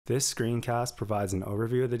This screencast provides an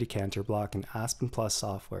overview of the decanter block in Aspen Plus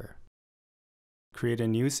software. Create a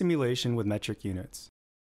new simulation with metric units.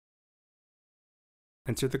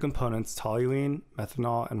 Enter the components toluene,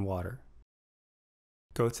 methanol, and water.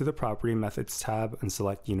 Go to the Property Methods tab and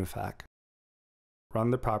select Unifac. Run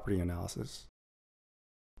the property analysis.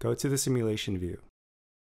 Go to the simulation view.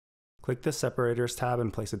 Click the Separators tab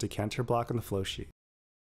and place a decanter block on the flowsheet.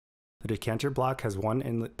 The decanter block has one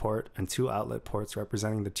inlet port and two outlet ports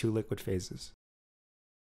representing the two liquid phases.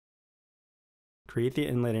 Create the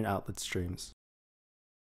inlet and outlet streams.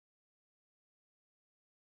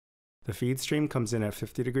 The feed stream comes in at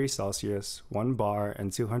 50 degrees Celsius, 1 bar,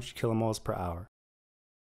 and 200 kmols per hour.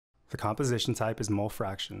 The composition type is mole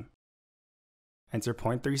fraction. Enter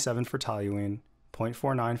 0.37 for toluene,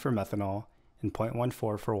 0.49 for methanol, and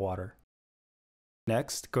 0.14 for water.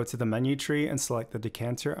 Next, go to the menu tree and select the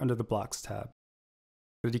decanter under the Blocks tab.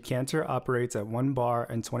 The decanter operates at 1 bar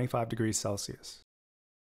and 25 degrees Celsius.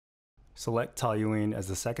 Select toluene as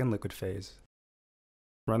the second liquid phase.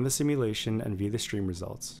 Run the simulation and view the stream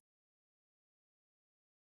results.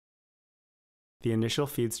 The initial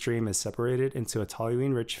feed stream is separated into a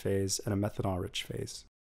toluene-rich phase and a methanol-rich phase.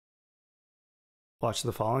 Watch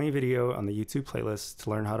the following video on the YouTube playlist to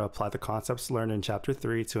learn how to apply the concepts learned in Chapter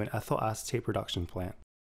 3 to an ethyl acetate production plant.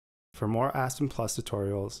 For more Aspen Plus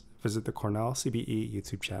tutorials, visit the Cornell CBE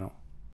YouTube channel.